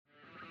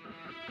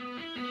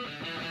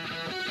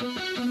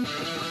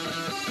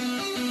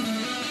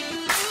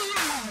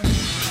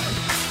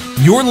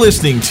You're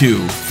listening to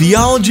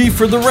Theology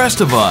for the Rest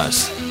of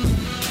Us.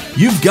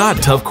 You've got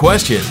tough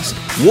questions.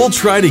 We'll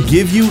try to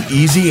give you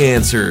easy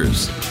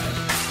answers.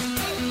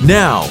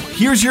 Now,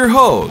 here's your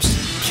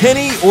host,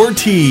 Kenny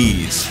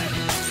Ortiz.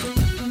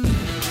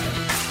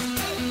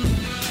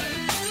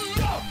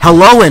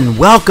 Hello and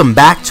welcome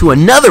back to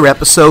another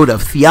episode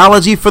of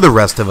Theology for the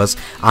Rest of Us.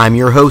 I'm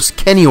your host,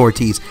 Kenny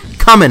Ortiz,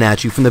 coming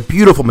at you from the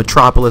beautiful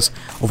metropolis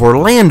of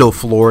Orlando,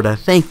 Florida.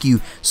 Thank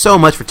you so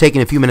much for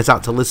taking a few minutes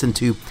out to listen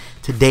to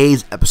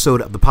today's episode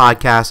of the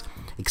podcast.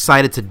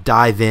 Excited to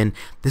dive in.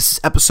 This is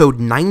episode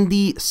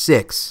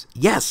 96.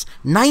 Yes,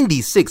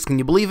 96. Can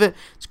you believe it?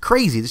 It's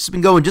crazy. This has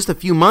been going just a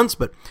few months,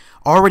 but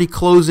already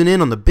closing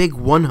in on the big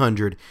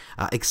 100.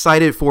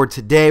 Excited for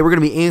today. We're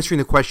going to be answering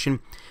the question,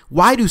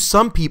 why do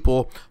some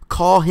people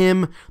call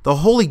him the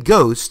Holy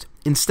Ghost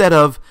instead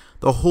of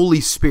the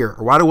Holy Spirit?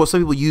 Or why do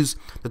some people use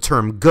the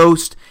term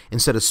ghost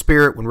instead of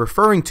spirit when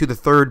referring to the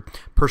third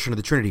person of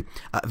the Trinity?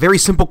 Very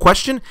simple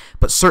question,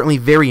 but certainly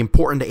very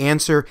important to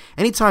answer.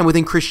 Anytime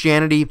within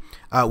Christianity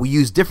we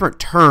use different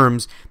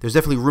terms, there's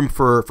definitely room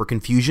for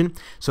confusion.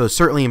 So it's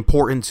certainly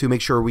important to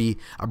make sure we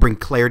bring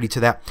clarity to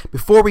that.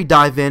 Before we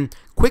dive in,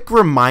 quick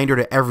reminder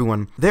to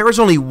everyone, there is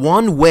only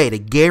one way to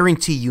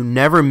guarantee you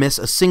never miss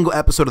a single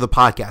episode of the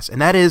podcast,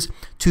 and that is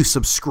to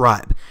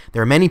subscribe.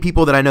 There are many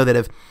people that I know that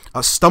have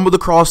stumbled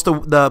across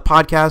the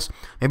podcast.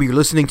 Maybe you're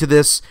listening to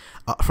this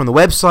from the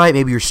website.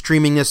 Maybe you're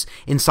streaming this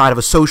inside of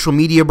a social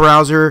media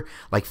browser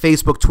like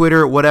Facebook,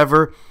 Twitter,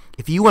 whatever.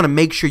 If you want to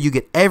make sure you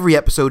get every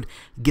episode,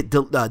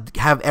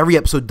 have every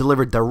episode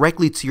delivered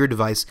directly to your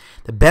device,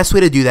 the best way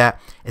to do that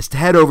is to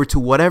head over to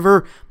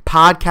whatever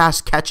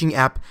podcast catching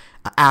app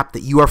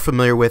that you are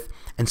familiar with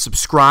and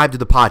subscribe to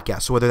the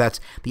podcast. So whether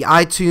that's the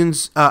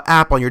iTunes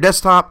app on your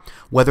desktop,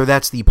 whether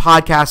that's the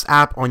podcast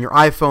app on your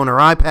iPhone or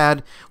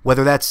iPad,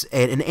 whether that's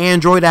an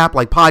Android app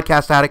like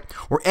Podcast Addict,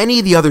 or any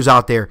of the others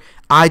out there,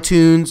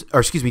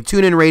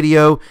 TuneIn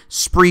Radio,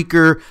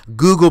 Spreaker,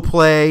 Google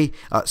Play,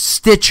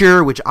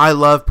 Stitcher, which I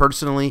love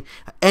personally,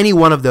 any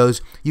one of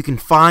those, you can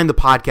find the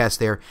podcast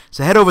there.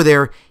 So head over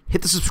there,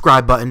 hit the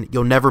subscribe button,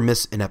 you'll never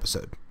miss an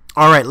episode.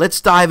 All right, let's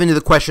dive into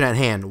the question at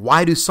hand.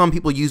 Why do some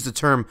people use the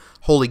term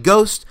Holy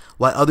Ghost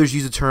while others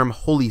use the term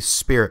Holy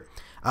Spirit?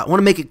 I want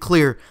to make it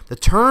clear, the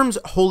terms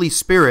Holy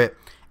Spirit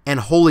and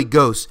Holy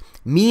Ghost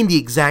mean the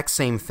exact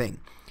same thing.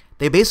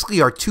 They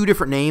basically are two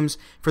different names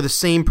for the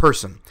same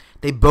person.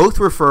 They both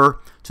refer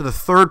to the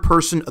third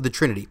person of the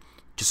Trinity.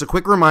 Just a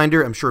quick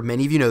reminder, I'm sure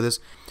many of you know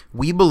this,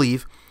 we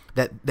believe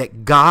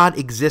that God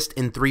exists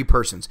in three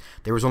persons.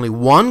 There is only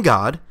one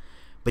God,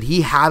 but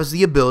he has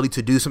the ability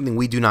to do something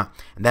we do not,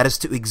 and that is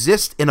to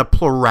exist in a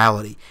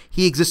plurality.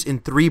 He exists in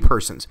three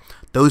persons.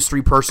 Those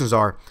three persons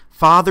are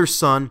Father,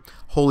 Son,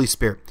 Holy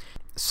Spirit.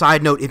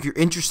 Side note, if you're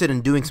interested in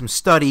doing some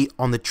study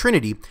on the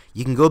Trinity,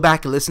 you can go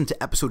back and listen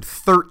to episode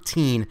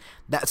 13.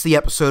 That's the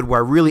episode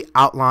where I really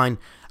outline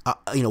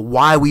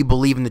why we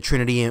believe in the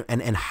Trinity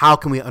and how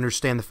can we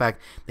understand the fact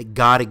that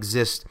God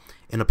exists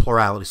in a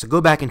plurality. So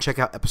go back and check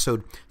out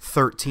episode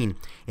 13.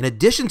 In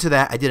addition to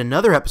that, I did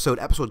another episode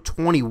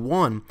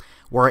 21,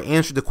 where I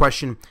answered the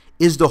question,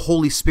 is the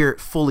Holy Spirit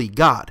fully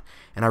God?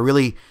 And I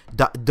really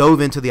dove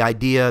into the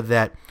idea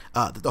that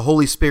the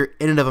Holy Spirit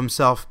in and of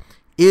himself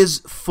is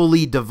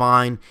fully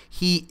divine.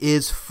 He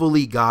is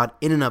fully God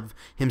in and of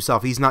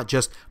himself. He's not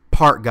just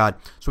part God.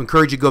 So I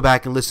encourage you to go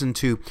back and listen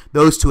to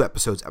those two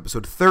episodes.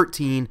 Episode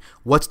 13,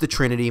 what's the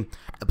Trinity?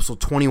 Episode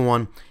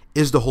 21,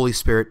 is the Holy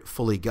Spirit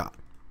fully God?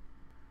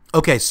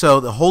 Okay, so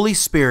the Holy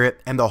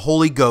Spirit and the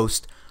Holy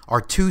Ghost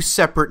are two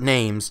separate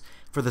names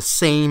for the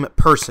same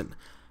person.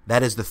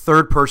 That is the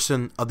third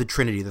person of the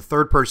Trinity, the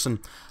third person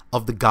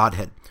of the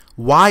Godhead.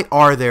 Why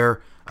are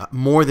there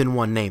more than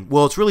one name?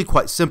 Well, it's really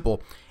quite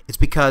simple. It's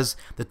because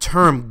the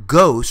term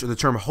ghost or the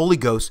term Holy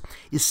Ghost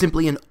is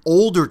simply an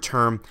older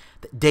term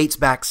that dates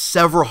back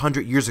several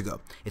hundred years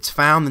ago. It's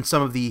found in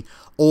some of the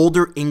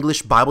older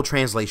English Bible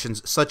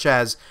translations, such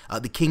as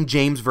the King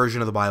James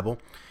Version of the Bible,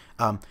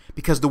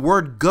 because the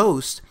word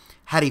ghost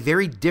had a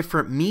very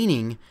different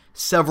meaning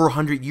several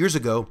hundred years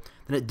ago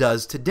than it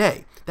does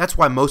today. That's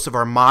why most of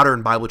our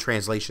modern Bible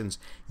translations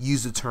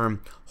use the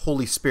term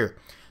Holy Spirit.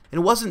 And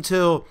it wasn't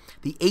until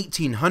the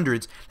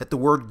 1800s that the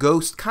word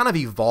ghost kind of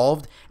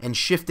evolved and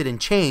shifted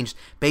and changed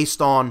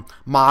based on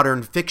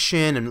modern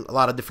fiction and a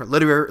lot of different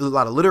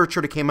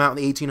literature that came out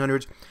in the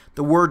 1800s.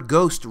 The word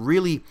ghost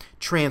really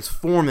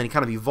transformed and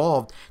kind of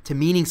evolved to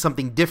meaning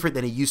something different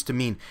than it used to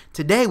mean.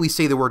 Today we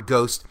say the word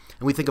ghost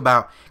and we think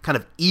about kind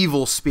of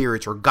evil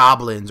spirits or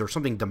goblins or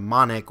something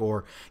demonic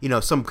or,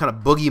 some kind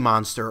of boogie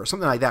monster or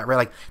something like that, right?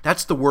 Like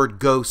that's the word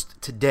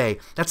ghost today.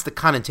 That's the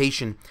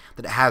connotation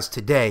that it has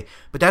today.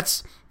 But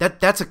that's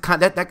a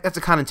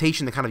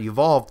connotation that kind of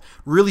evolved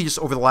really just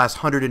over the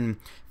last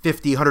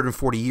 150,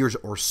 140 years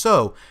or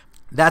so.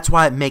 That's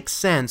why it makes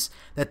sense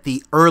that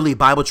the early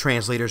Bible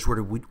translators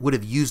would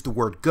have used the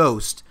word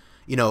ghost,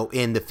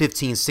 in the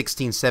 15,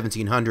 16,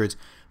 1700s,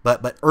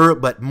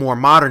 but more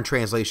modern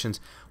translations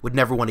would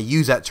never want to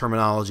use that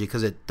terminology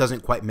because it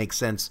doesn't quite make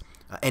sense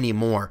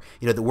anymore.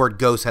 The word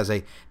ghost has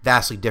a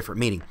vastly different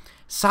meaning.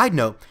 Side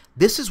note,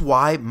 this is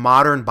why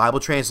modern Bible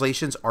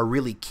translations are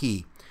really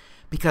key,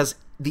 because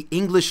the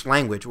English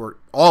language, or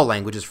all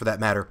languages for that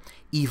matter,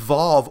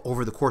 evolve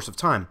over the course of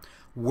time.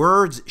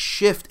 Words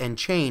shift and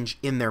change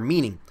in their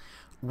meaning.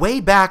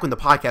 Way back when the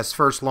podcast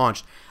first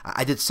launched,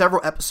 I did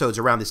several episodes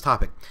around this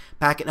topic.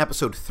 Back in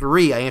episode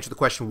 3, I answered the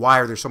question, why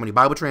are there so many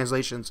Bible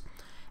translations?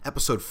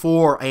 Episode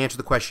 4, I answered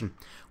the question,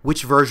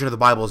 which version of the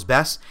Bible is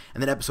best?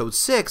 And then episode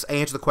 6, I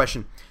answered the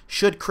question,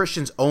 should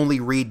Christians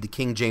only read the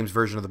King James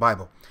Version of the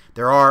Bible?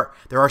 There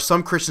are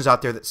some Christians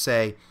out there that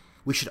say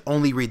we should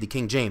only read the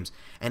King James.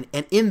 And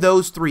in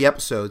those 3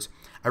 episodes,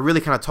 I really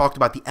kind of talked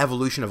about the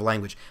evolution of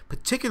language,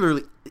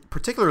 particularly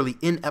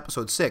in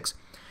episode 6.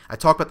 I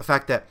talked about the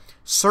fact that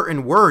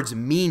certain words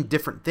mean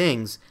different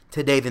things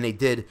today than they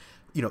did,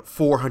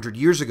 400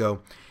 years ago,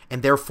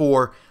 and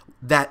therefore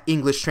that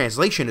English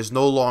translation is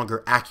no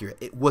longer accurate.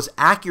 It was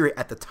accurate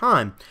at the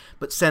time,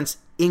 but since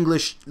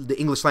the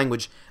English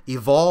language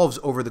evolves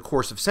over the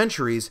course of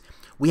centuries,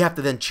 we have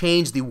to then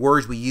change the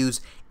words we use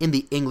in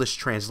the English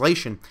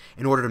translation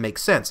in order to make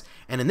sense.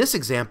 And in this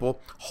example,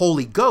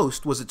 Holy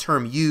Ghost was a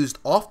term used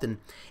often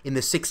in the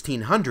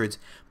 1600s,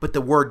 but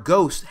the word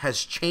ghost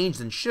has changed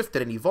and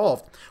shifted and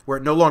evolved where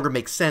it no longer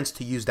makes sense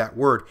to use that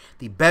word.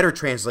 The better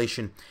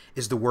translation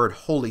is the word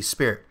Holy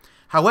Spirit.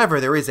 However,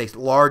 there is a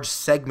large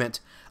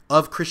segment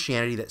of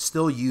Christianity that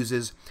still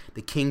uses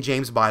the King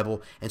James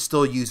Bible and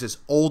still uses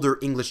older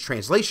English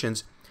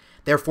translations.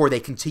 Therefore, they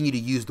continue to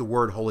use the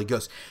word Holy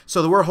Ghost.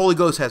 So the word Holy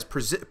Ghost has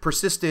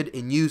persisted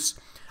in use,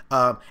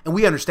 and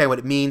we understand what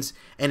it means.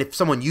 And if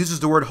someone uses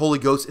the word Holy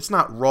Ghost, it's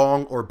not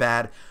wrong or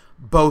bad.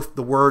 Both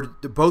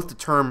the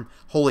term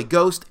Holy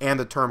Ghost and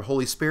the term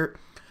Holy Spirit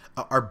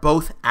are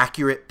both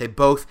accurate. They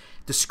both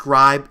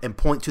describe and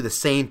point to the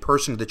same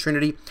person of the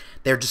Trinity.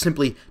 They're just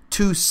simply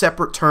 2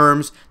 separate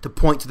terms to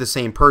point to the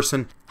same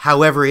person.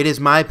 However, it is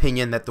my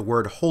opinion that the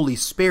word Holy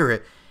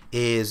Spirit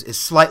is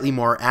slightly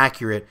more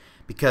accurate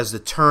because the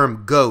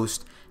term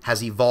ghost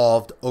has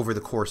evolved over the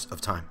course of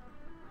time.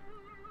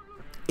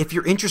 If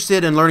you're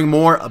interested in learning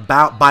more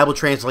about Bible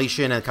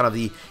translation and kind of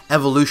the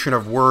evolution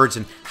of words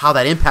and how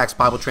that impacts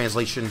Bible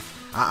translation,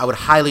 I would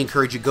highly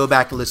encourage you to go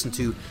back and listen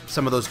to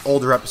some of those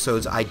older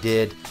episodes I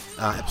did,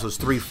 episodes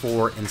 3,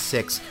 4, and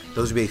 6.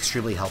 Those would be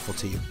extremely helpful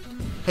to you.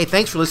 Hey,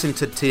 thanks for listening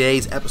to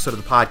today's episode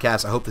of the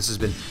podcast. I hope this has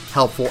been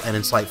helpful and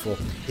insightful.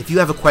 If you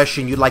have a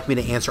question you'd like me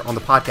to answer on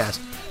the podcast,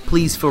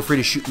 please feel free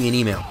to shoot me an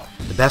email.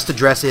 The best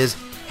address is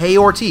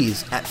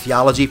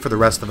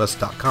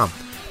heyortiz@theologyfortherestofus.com.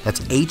 That's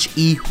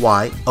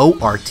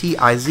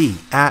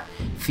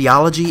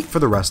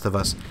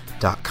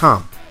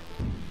heyortiz@theologyfortherestofus.com.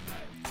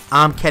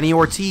 I'm Kenny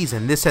Ortiz,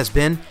 and this has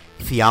been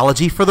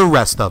Theology for the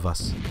Rest of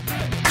Us.